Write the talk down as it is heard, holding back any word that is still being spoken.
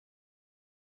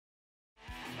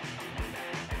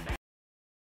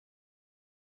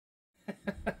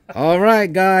All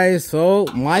right, guys. So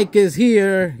Mike is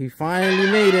here. He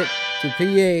finally made it to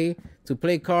PA to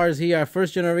play cars here at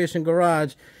First Generation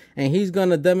Garage. And he's going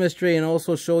to demonstrate and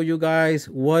also show you guys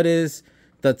what is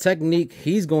the technique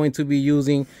he's going to be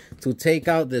using to take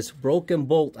out this broken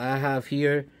bolt I have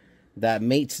here that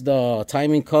mates the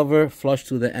timing cover flush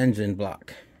to the engine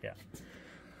block. Yeah.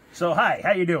 So hi,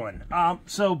 how you doing?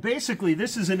 So basically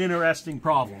this is an interesting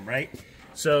problem, right?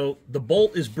 So the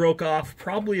bolt is broke off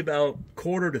probably about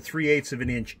 1/4 to 3/8 of an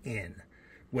inch in,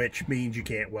 which means you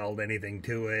can't weld anything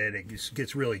to it. It just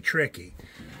gets really tricky.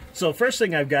 So first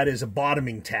thing I've got is a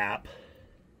bottoming tap.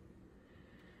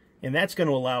 And that's going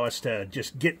to allow us to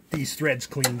just get these threads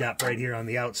cleaned up right here on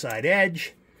the outside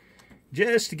edge,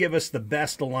 just to give us the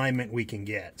best alignment we can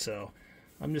get. So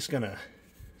I'm just going to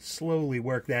slowly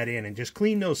work that in and just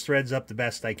clean those threads up the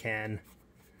best I can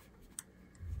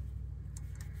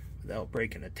without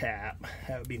breaking a tap.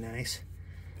 That would be nice.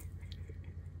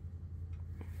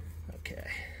 Okay.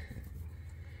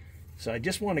 So I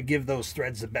just want to give those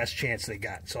threads the best chance they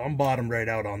got. So I'm bottomed right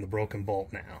out on the broken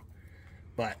bolt now.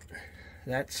 But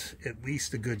that's at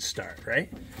least a good start,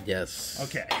 right? Yes.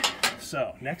 Okay,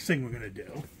 so next thing we're going to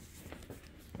do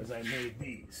is I made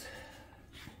these.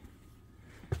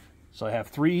 So I have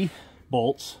 3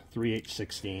 bolts,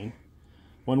 3/16,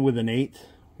 one with an 1/8,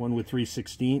 one with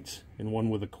 3/16, and one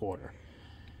with a 1/4.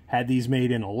 Had these made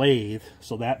in a lathe,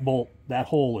 so that bolt, that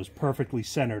hole is perfectly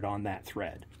centered on that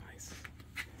thread. Nice.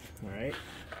 All right.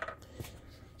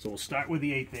 So we'll start with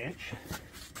the 1/8 inch.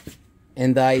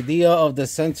 And the idea of the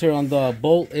center on the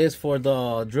bolt is for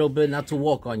the drill bit not to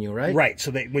walk on you, right? Right.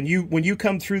 So that when you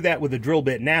come through that with a drill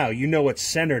bit now, you know it's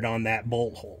centered on that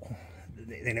bolt hole,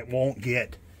 and it won't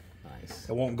get, nice.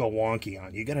 It won't go wonky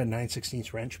on you. You got a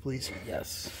 9/16 wrench, please?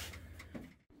 Yes.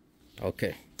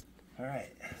 Okay. All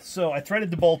right. So I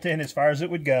threaded the bolt in as far as it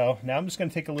would go. Now I'm just going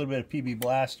to take a little bit of PB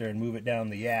Blaster and move it down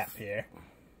the yap here.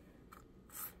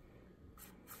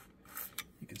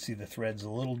 You can see the thread's a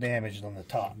little damaged on the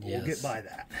top, but we'll get by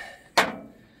that.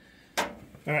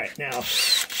 All right, now,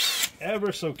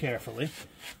 ever so carefully,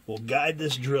 we'll guide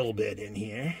this drill bit in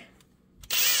here.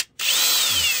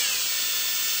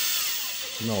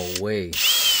 No way.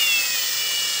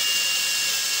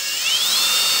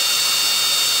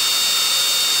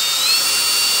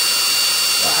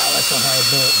 Wow, that's a hard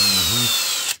bolt. Mm-hmm.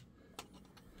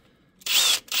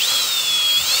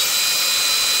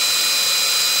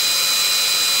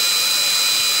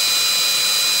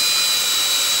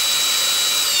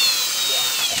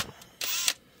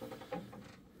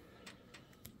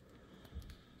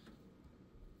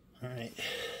 Alright,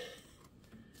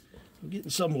 I'm getting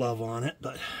some love on it,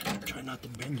 but try not to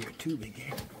bend your tubing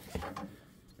here.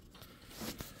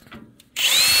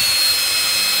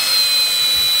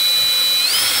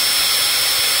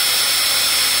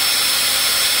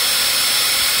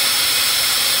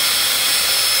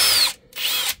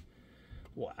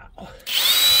 Wow.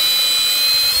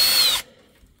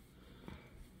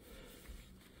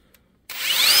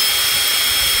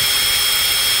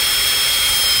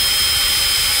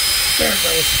 There it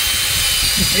goes.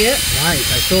 You see it? Nice,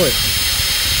 I saw it.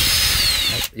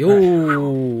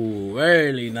 Ooh,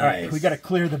 really nice. All right, we got to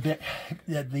clear the bit,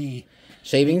 the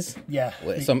shavings? yeah.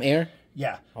 With some air?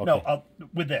 Yeah. Okay. No,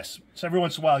 with this. So every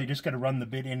once in a while, you just got to run the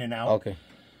bit in and out. Okay.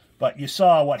 But you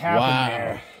saw what happened Wow.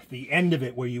 there. The end of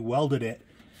it where you welded it,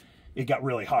 it got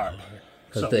really hard.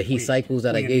 Because the heat cycles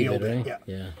that I gave it, right?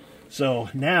 Yeah. So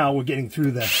now we're getting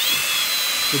through the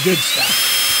good stuff.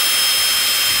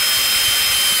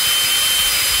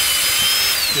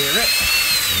 Clear it.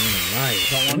 Nice.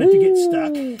 Don't want it to get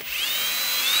stuck.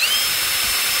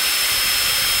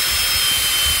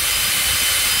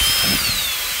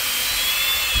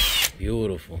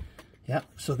 Beautiful. Yep.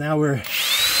 So now we're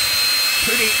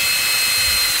pretty.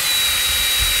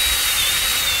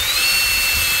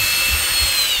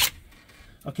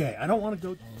 Okay, I don't want to go.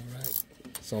 All right.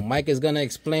 So Mike is going to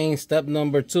explain step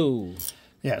number 2.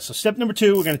 Yeah, so step number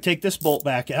 2, we're going to take this bolt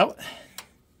back out.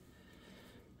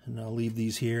 And I'll leave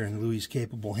these here in Louis'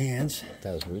 capable hands.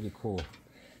 That's really cool.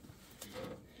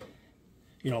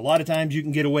 You know, a lot of times you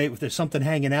can get away with, if there's something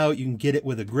hanging out, you can get it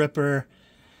with a gripper.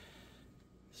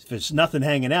 If there's nothing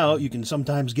hanging out, you can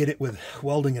sometimes get it with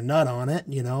welding a nut on it,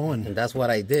 you know. And that's what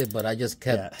I did, but I just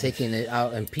kept taking it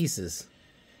out in pieces.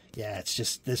 Yeah, it's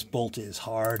just, this bolt is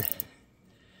hard.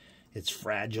 It's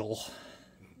fragile.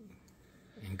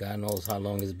 And God knows how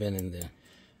long it's been in there.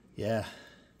 Yeah.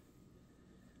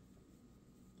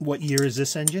 What year is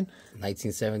this engine?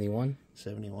 1971.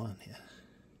 71, yeah.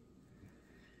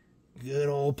 Good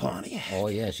old Pontiac. Oh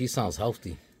yeah, she sounds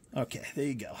healthy. Okay, there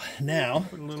you go. Now,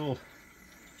 put a little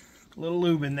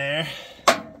lube in there.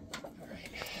 All right.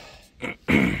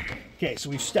 Okay, so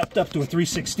we've stepped up to a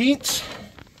 3/16.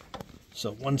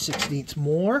 So 1/16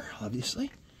 more,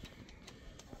 obviously.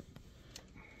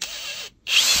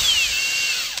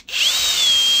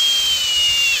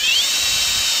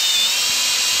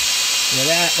 Look at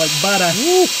that, like butter.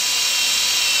 Woo.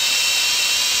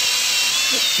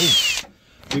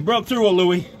 Ooh. We broke through a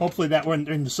Louis. Hopefully that went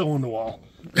in the cylinder wall.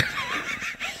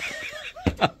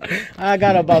 I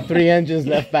got about 3 inches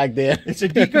left back there. It's a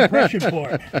decompression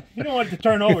port. You don't want it to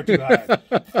turn over too hard.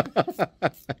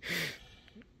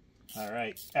 All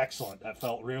right, excellent. That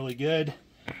felt really good.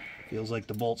 Feels like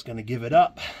the bolt's going to give it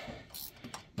up.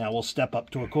 Now we'll step up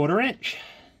to a 1/4 inch.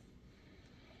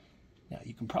 Now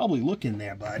you can probably look in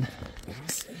there, bud,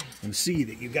 and see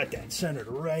that you got that centered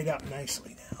right up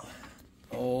nicely now.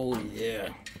 Oh, yeah.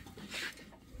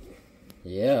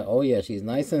 Yeah, oh yeah, she's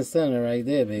nice and center right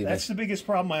there, baby. That's the biggest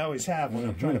problem I always have when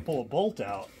I'm trying to pull a bolt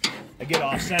out. I get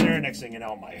off center, next thing you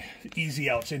know, my easy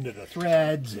out's into the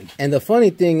threads. And the funny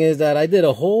thing is that I did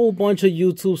a whole bunch of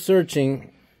YouTube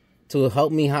searching to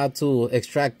help me how to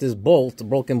extract this bolt, the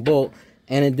broken bolt,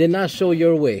 and it did not show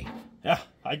your way. Yeah,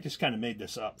 I just kind of made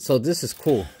this up. So this is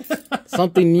cool.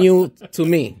 Something new to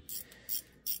me.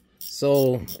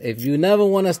 So if you never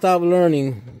want to stop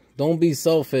learning, don't be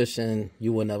selfish and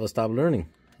you will never stop learning.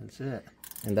 That's it.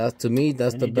 And that's, to me,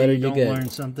 that's Any the better day you get. Don't learn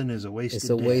something is a wasted day. It's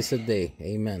a wasted day.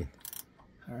 Amen.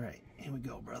 All right, here we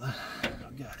go, brother. I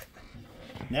got it.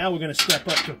 Now we're going to step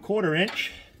up to a 1/4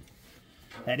 inch.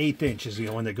 That 1/8 inch is the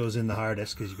one that goes in the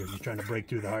hardest because you're trying to break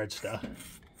through the hard stuff.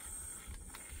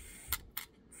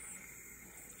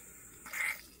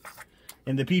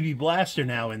 And the PB Blaster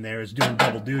now in there is doing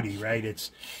double duty, right?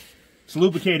 It's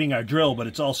lubricating our drill, but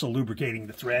it's also lubricating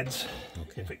the threads.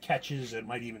 Okay. If it catches, it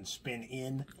might even spin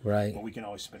in. Right. But we can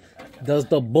always spin it back out. Does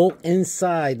the bolt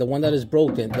inside, the one that is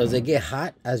broken, does it get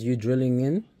hot as you're drilling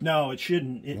in? No, it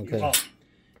shouldn't. Okay. Well,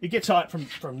 it gets hot from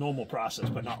normal process,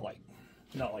 but not like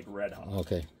red hot.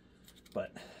 Okay.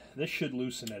 But this should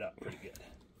loosen it up pretty good.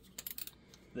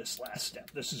 This last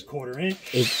step. This is 1/4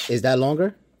 inch. Is that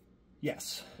longer?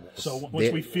 Yes. So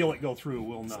once we feel it go through,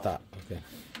 we'll know. Stop. Okay.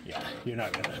 Yeah, you're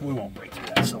not gonna. We won't break through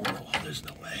that cylinder wall. There's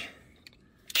no way.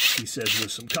 He says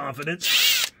with some confidence.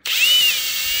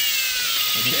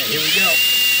 Okay, here we go.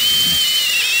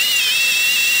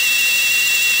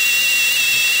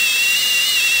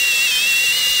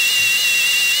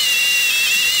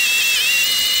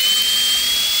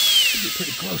 Should be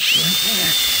pretty close right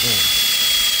there.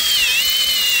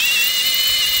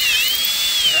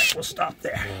 All right, we'll stop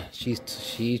there. Yeah,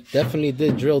 she definitely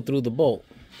did drill through the bolt.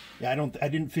 Yeah, I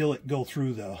didn't feel it go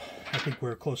through though. I think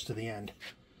we're close to the end.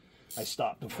 I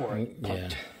stopped before I pumped. Yeah.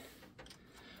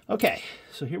 Okay,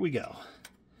 so here we go.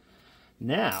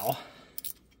 Now,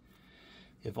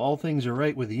 if all things are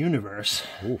right with the universe.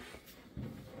 Oof.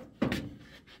 Bad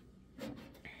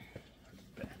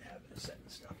habit of setting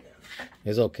stuff down.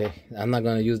 It's okay. I'm not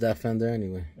gonna use that fender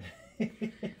anyway.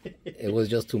 It was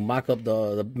just to mock up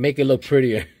make it look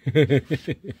prettier.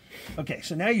 Okay,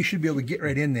 so now you should be able to get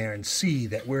right in there and see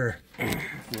that we're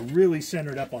really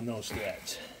centered up on those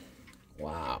threads.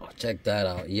 Wow, check that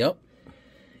out. Yep.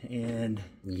 And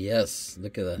yes,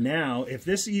 look at that. Now, if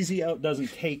this easy out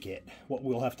doesn't take it, what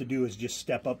we'll have to do is just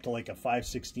step up to like a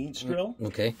 5/16 drill.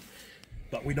 Okay.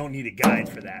 But we don't need a guide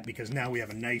for that because now we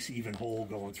have a nice even hole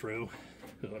going through.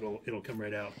 So it'll come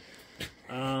right out.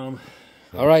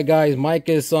 All right, guys. Mike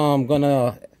is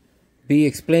gonna be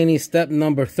explaining step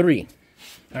number 3.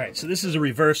 All right, so this is a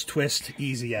reverse twist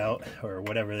easy out or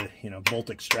whatever, bolt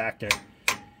extractor.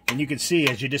 And you can see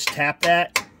as you just tap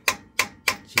that,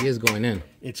 she is going in.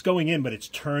 It's going in, but it's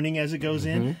turning as it goes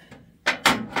in.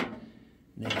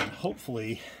 And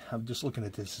hopefully, I'm just looking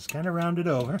at this, it's kind of rounded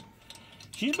over.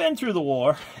 She's been through the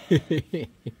war.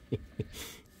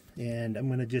 And I'm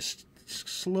going to just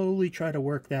slowly try to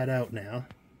work that out now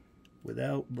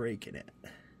without breaking it.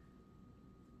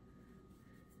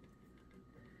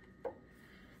 I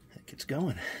think it's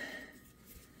going.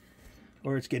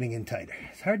 Or it's getting in tighter.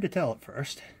 It's hard to tell at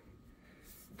first.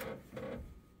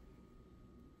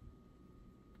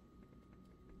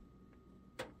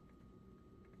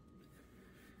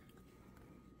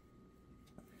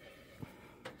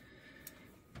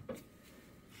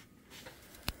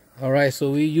 All right, so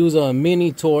we use a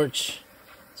mini torch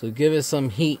to give it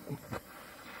some heat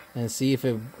and see if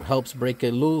it helps break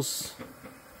it loose.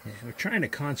 Yeah, we're trying to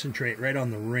concentrate right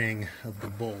on the ring of the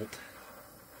bolt.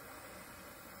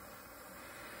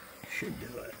 Should do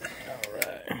it. All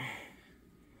right.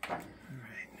 All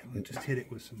right, we'll just hit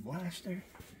it with some blaster.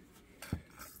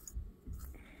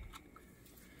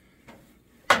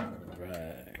 All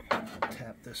right.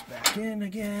 Tap this back in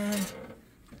again.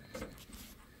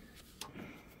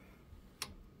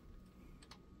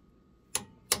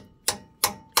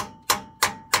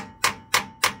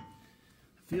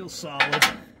 feels solid.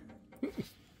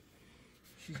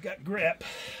 She's got grip.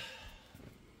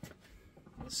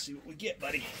 Let's see what we get,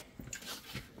 buddy.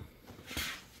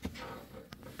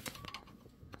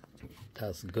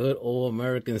 That's good old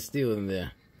American steel in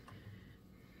there.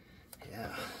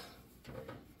 Yeah.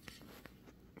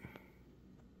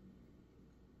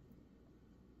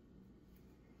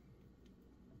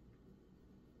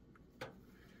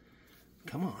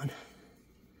 Come on.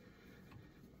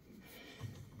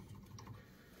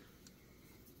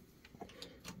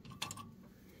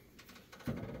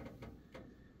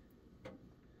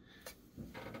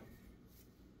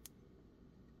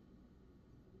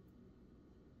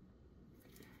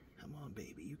 Come on,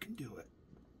 baby, you can do it.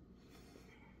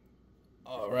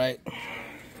 All right.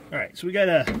 All right, so we got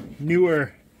a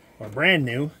newer, or brand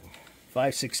new,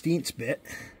 5/16 bit.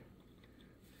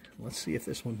 Let's see if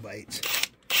this one bites.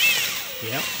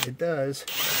 Yep, it does.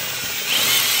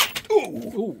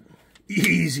 Ooh, ooh.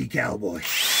 Easy, cowboy.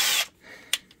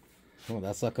 Oh,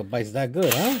 that sucker bites that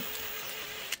good, huh?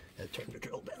 Gotta turn the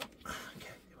drill down.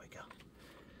 Okay, here we go.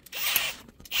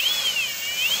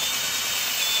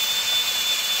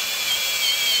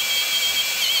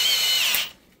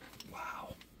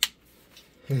 Wow.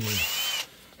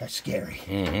 That's scary.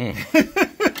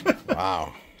 Mm-hmm.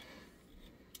 Wow.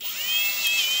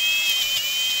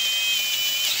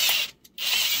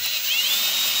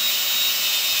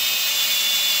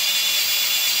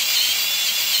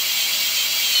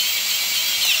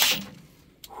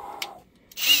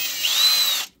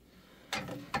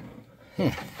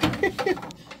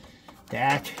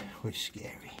 That was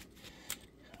scary.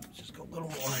 Let's just go a little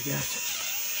more, I guess.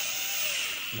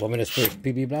 Want me to spray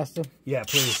PB Blaster? Yeah,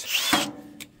 please.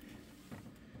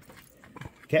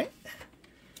 Okay.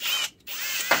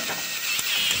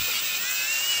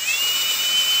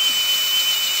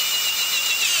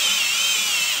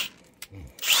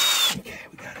 Okay,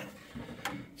 we got it.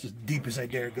 It's as deep as I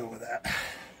dare go with that.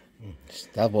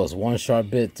 That was one sharp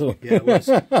bit, too. Yeah, it was.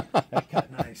 That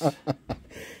cut nice.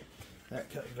 That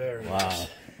cut very Wow. nice.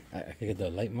 I can get the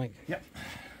light mic. Yep.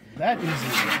 That is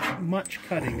as much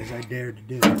cutting as I dared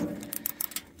to do.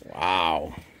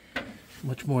 Wow.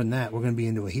 Much more than that, we're going to be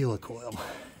into a helicoil.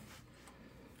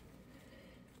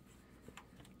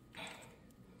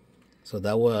 So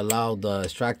that will allow the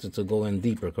extractor to go in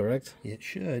deeper, correct? It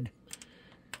should.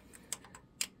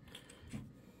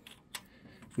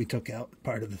 We took out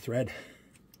part of the thread.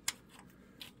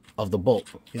 Of the bolt.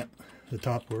 Yep. The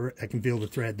top where I can feel the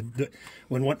thread.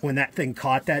 When that thing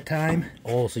caught that time.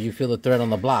 Oh, so you feel the thread on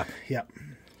the block. Yep.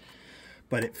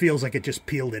 But it feels like it just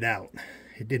peeled it out.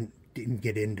 It didn't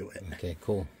get into it. Okay,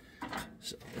 cool.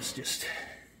 So let's just.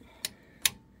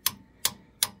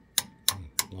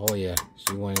 Oh yeah,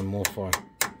 she went in more far.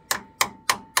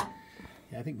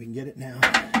 Yeah, I think we can get it now.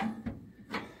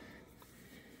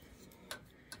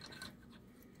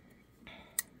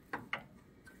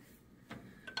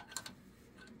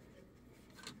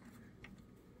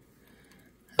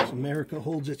 As America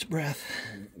holds its breath.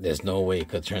 There's no way it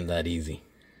could turn that easy.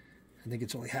 I think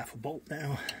it's only half a bolt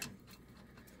now.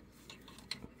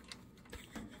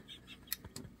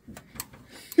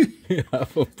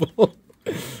 Half a bolt.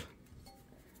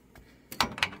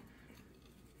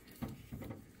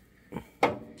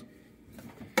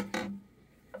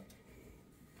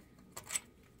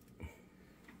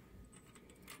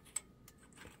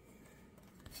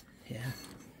 Yeah.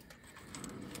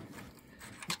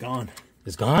 It's gone.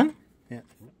 It's gone? Yeah.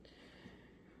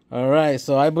 All right,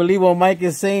 so I believe what Mike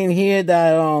is saying here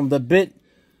that the bit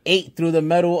ate through the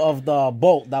metal of the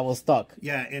bolt that was stuck.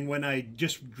 Yeah, and when I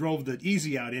just drove the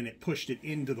easy out in, it pushed it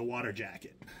into the water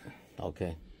jacket.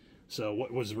 Okay. So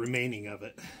what was remaining of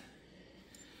it?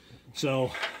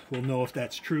 So we'll know if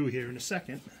that's true here in a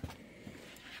second.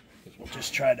 We'll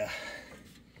just try to.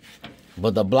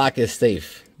 But the block is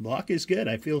safe. Block is good.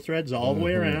 I feel threads all the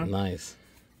way around. Nice.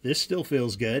 This still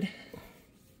feels good.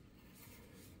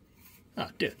 Oh,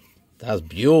 dude. That's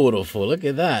beautiful. Look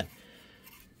at that.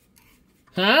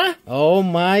 Huh? Oh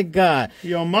my God.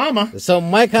 Yo, mama. So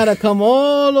Mike had to come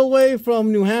all the way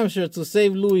from New Hampshire to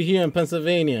save Louis here in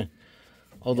Pennsylvania.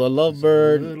 Oh, the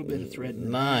lovebird. A little bit of thread.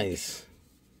 Nice.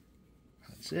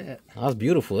 That's it. That's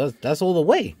beautiful. That's all the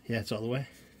way. Yeah, it's all the way.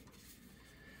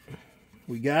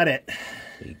 We got it.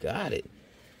 We got it.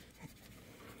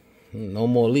 No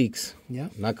more leaks. Yeah.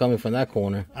 Not coming from that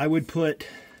corner. I would put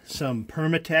some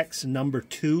Permatex number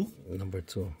 2. Number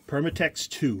 2. Permatex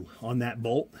 2 on that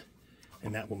bolt,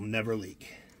 and that will never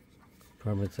leak.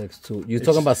 Permatex 2. You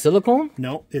talking about silicone?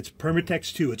 No, it's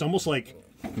Permatex 2. It's almost like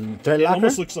Thread it locker?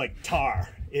 almost looks like tar.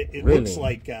 It Really? looks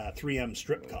like 3M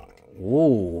strip caulk.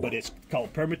 Ooh. But it's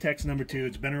called Permatex number 2.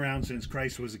 It's been around since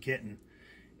Christ was a kitten.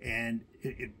 And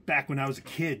back when I was a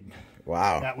kid,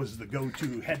 Wow. that was the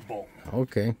go-to head bolt.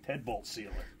 Okay. Head bolt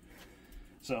sealer.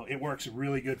 So it works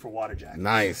really good for water jackets.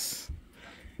 Nice.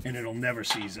 And it'll never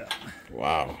seize up.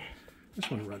 Wow.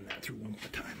 Just want to run that through one more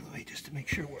time, Louis, just to make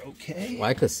sure we're okay. Well,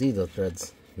 I could see the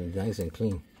threads. They're nice and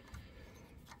clean.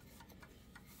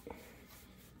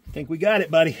 I think we got it,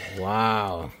 buddy.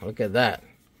 Wow. Look at that.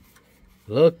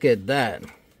 Look at that.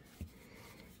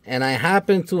 And I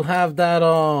happen to have that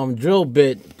drill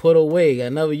bit put away. I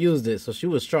never used it, so she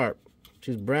was sharp.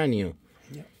 She's brand new.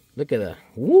 Yep. Look at that.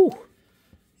 Woo!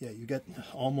 Yeah, you got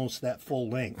almost that full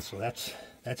length, so that's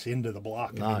into the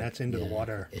block. I mean, that's into the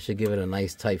water. It should give it a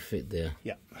nice tight fit there.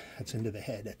 Yeah, that's into the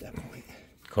head at that point.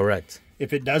 Correct.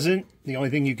 If it doesn't, the only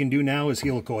thing you can do now is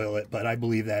heel coil it, but I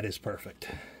believe that is perfect.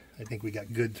 I think we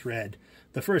got good thread.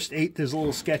 The first 1/8 is a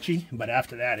little sketchy, but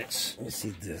after that it's... Let me see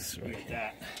this right like here.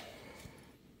 that.